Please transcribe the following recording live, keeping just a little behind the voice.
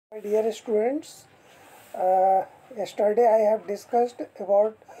My dear students, yesterday I have discussed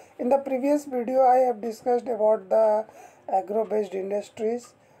about, in the previous video I have discussed about the agro-based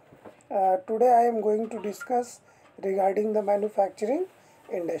industries. Today I am going to discuss regarding the manufacturing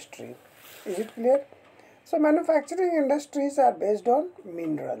industry. Is it clear? So manufacturing industries are based on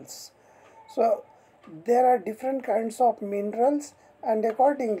minerals. So there are different kinds of minerals, and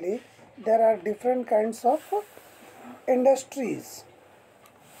accordingly there are different kinds of industries.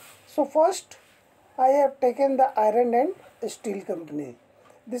 So first I have taken the iron and steel company.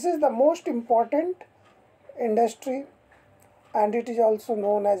 This is the most important industry, and it is also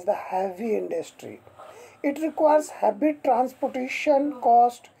known as the heavy industry. It requires heavy transportation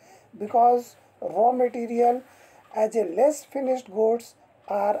cost because raw material as a less finished goods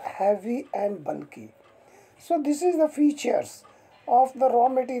are heavy and bulky. So this is the features of the raw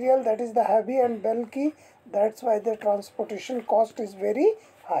material, that is the heavy and bulky. That's why the transportation cost is very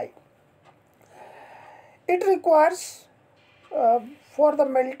high. It requires for the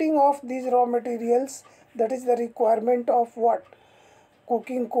melting of these raw materials, that is the requirement of what?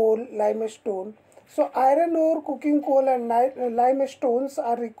 Coking coal, limestone. So iron ore, coking coal and limestones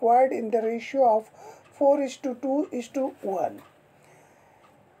are required in the ratio of 4:2:1.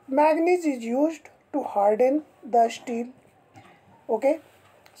 Manganese is used to harden the steel. Okay,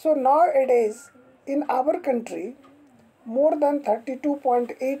 so nowadays in our country more than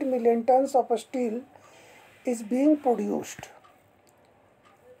 32.8 million tons of steel is being produced.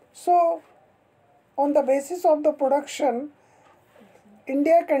 So on the basis of the production,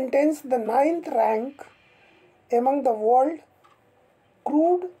 India contains the 9th rank among the world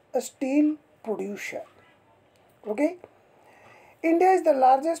crude steel producer. Okay, India is the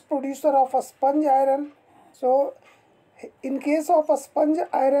largest producer of a sponge iron. So in case of a sponge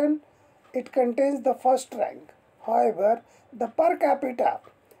iron, it contains the first rank. However, the per capita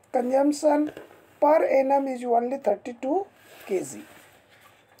consumption per annum is only 32 kg.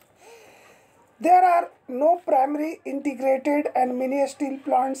 There are no primary, integrated and mini steel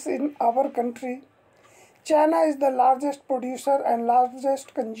plants in our country. China is the largest producer and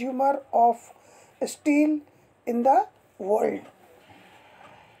largest consumer of steel in the world.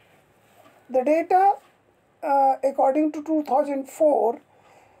 The data according to 2004,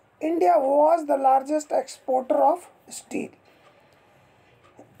 India was the largest exporter of steel.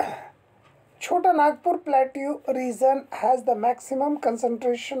 Chota Nagpur Plateau region has the maximum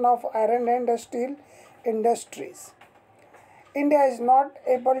concentration of iron and steel industries. India is not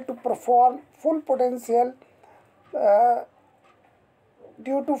able to perform full potential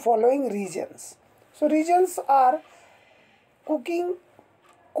due to following reasons. So reasons are: coking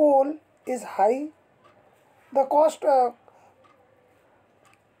coal is high, the cost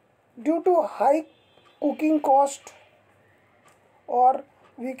due to high cooking cost, or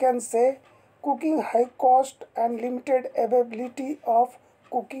we can say cooking high cost and limited availability of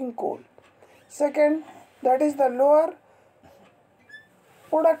cooking coal. Second, that is the lower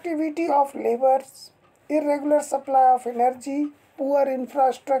productivity of laborers, irregular supply of energy, poor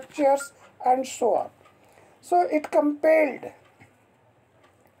infrastructures and so on. So it compelled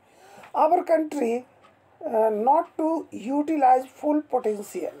our country not to utilize full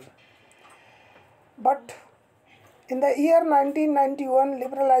potential. But in the year 1991,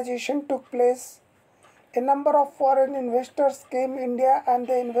 liberalization took place. A number of foreign investors came India and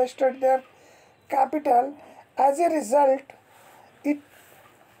they invested their capital. As a result,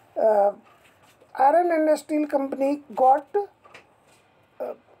 iron and steel company got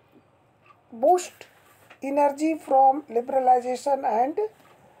boost energy from liberalization and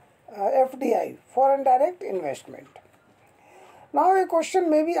FDI, foreign direct investment. Now a question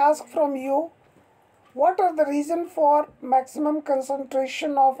may be asked from you: what are the reasons for maximum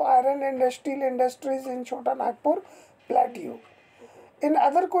concentration of iron and steel industries in Chota Nagpur Plateau? In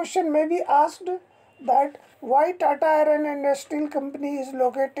other question may be asked that why Tata Iron and Steel Company is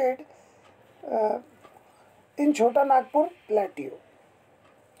located in Chota Nagpur Plateau,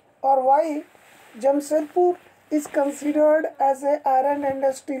 or why Jamshedpur is considered as a iron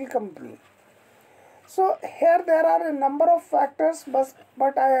and steel company. So here there are a number of factors,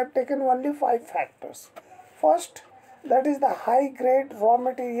 but I have taken only 5 factors. First, that is the high grade raw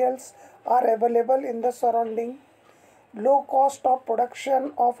materials are available in the surrounding. Low cost of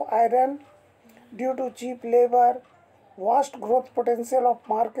production of iron due to cheap labor. Vast growth potential of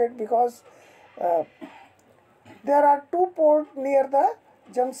market because there are 2 ports near the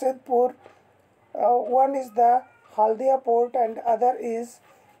Jamshedpur. One is the Haldia port and other is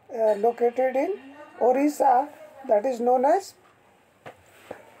located in Orissa, that is known as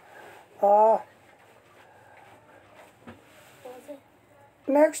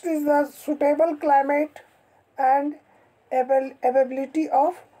Next is the suitable climate and availability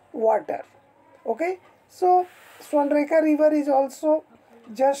of water. Okay, so Swanreka river is also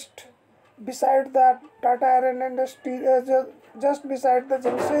just beside the Tata Iron Industry, just beside the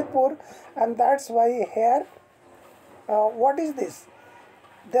Jamshedpur, and that's why here, what is this?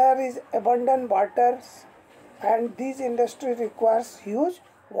 There is abundant waters, and this industry requires huge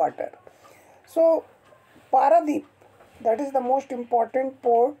water. So Paradip, that is the most important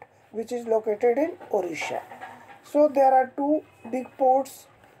port which is located in Orissa. So there are two big ports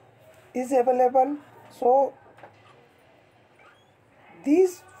is available. So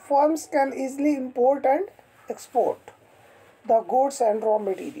these firms can easily import and export the goods and raw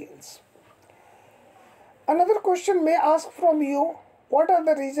materials. Another question may ask from you, what are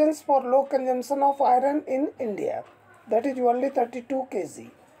the reasons for low consumption of iron in India? That is only 32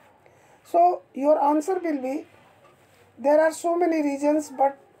 kg. So your answer will be, there are so many reasons,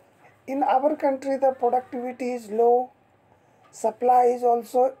 but in our country the productivity is low, supply is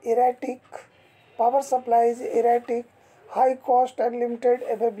also erratic, power supply is erratic, high cost and limited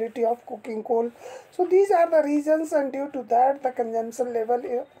availability of coking coal. So these are the reasons, and due to that the consumption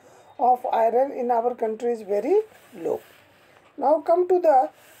level of iron in our country is very low. Now come to the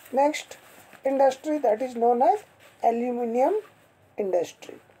next industry, that is known as aluminium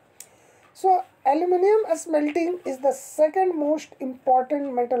industry. So aluminium smelting is the second most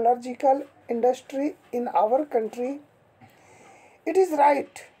important metallurgical industry in our country. It is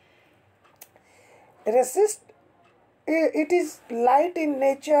right. It is light in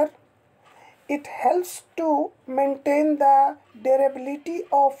nature. It helps to maintain the durability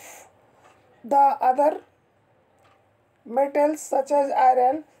of the other metals such as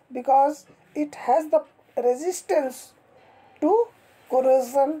iron, because it has the resistance to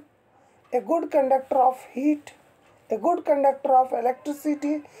corrosion, a good conductor of heat, a good conductor of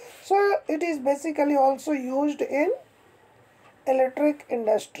electricity. So it is basically also used in electric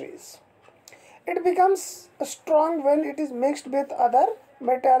industries. It becomes strong when it is mixed with other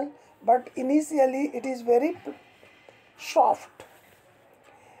metal, but initially it is very soft.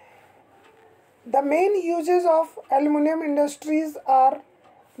 The main uses of aluminum industries are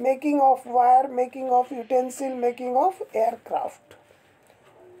making of wire, making of utensil, making of aircraft.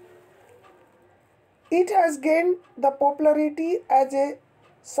 It has gained the popularity as a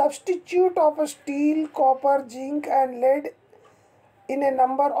substitute of steel, copper, zinc and lead in a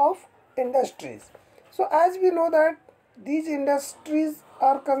number of industries. So as we know that these industries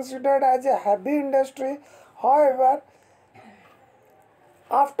are considered as a heavy industry. However,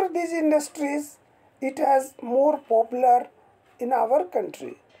 after these industries, it has more popular in our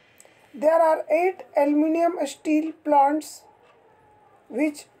country. There are 8 aluminium steel plants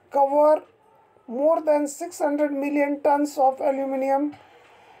which cover more than 600 million tons of aluminium,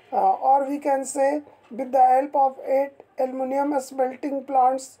 or we can say with the help of 8 aluminium smelting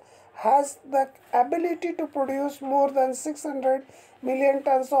plants has the ability to produce more than 600 million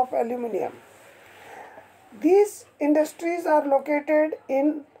tons of aluminium. These industries are located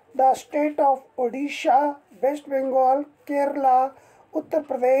in the state of Odisha, West Bengal, Kerala, Uttar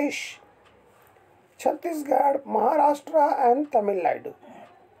Pradesh, Chhattisgarh, Maharashtra and Tamil Nadu.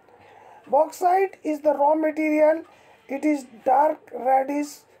 Bauxite is the raw material. It is dark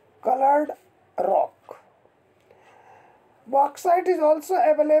reddish colored rock. Bauxite is also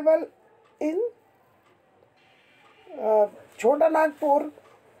available in Chota Nagpur.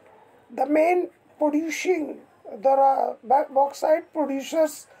 The main bauxite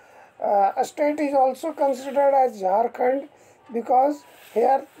producers state is also considered as Jharkhand, because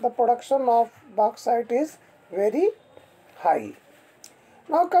here the production of bauxite is very high.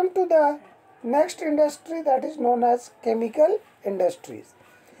 Now come to the next industry, that is known as chemical industries.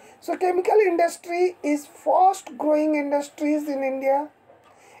 So chemical industry is fast growing industries in India.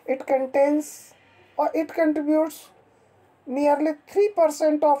 It contains or it contributes nearly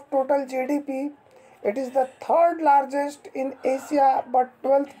 3% of total GDP. It is the third largest in Asia but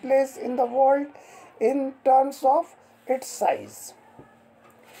 12th place in the world in terms of its size.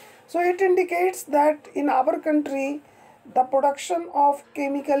 So it indicates that in our country the production of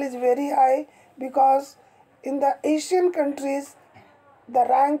chemical is very high, because in the Asian countries the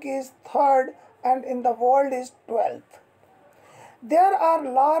rank is third and in the world is 12th. There are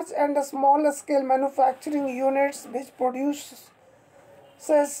large and small scale manufacturing units which produce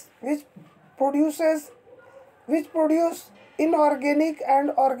inorganic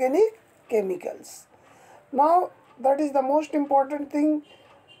and organic chemicals. Now that is the most important thing.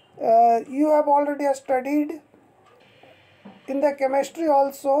 You have already studied in the chemistry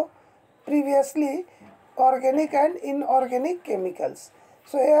also previously organic and inorganic chemicals.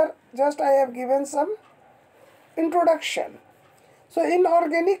 So here just I have given some introduction. So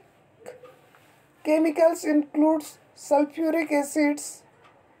inorganic chemicals includes sulfuric acids,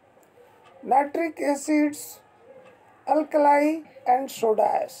 nitric acids, alkali and soda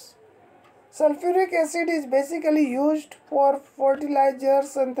ash. Sulfuric acid is basically used for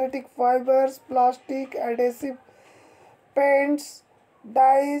fertilizers, synthetic fibers, plastic, adhesive, paints,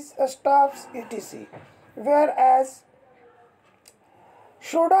 dyes, stuffs, etc. Whereas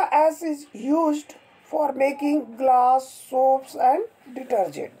soda ash is used for making glass, soaps and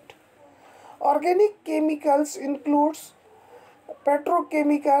detergent. Organic chemicals includes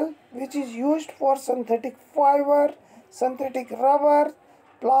petrochemical, which is used for synthetic fiber, synthetic rubber,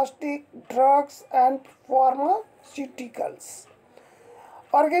 plastic, drugs and pharmaceuticals.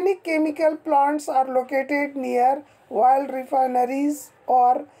 Organic chemical plants are located near oil refineries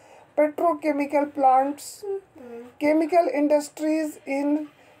or petrochemical plants. Chemical industries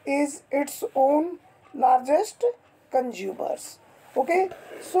is its own largest consumers. Okay,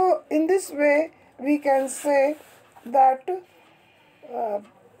 so in this way we can say that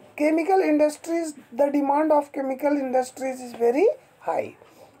chemical industries, the demand of chemical industries is very high.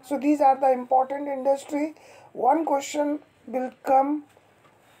 So these are the important industry. One question will come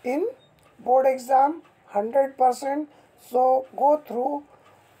in board exam 100%. So go through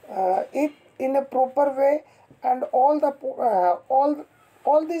it in a proper way, and all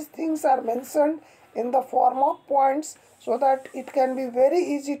these things are mentioned in the form of points so that it can be very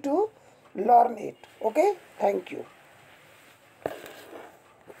easy to learn it. Okay, thank you.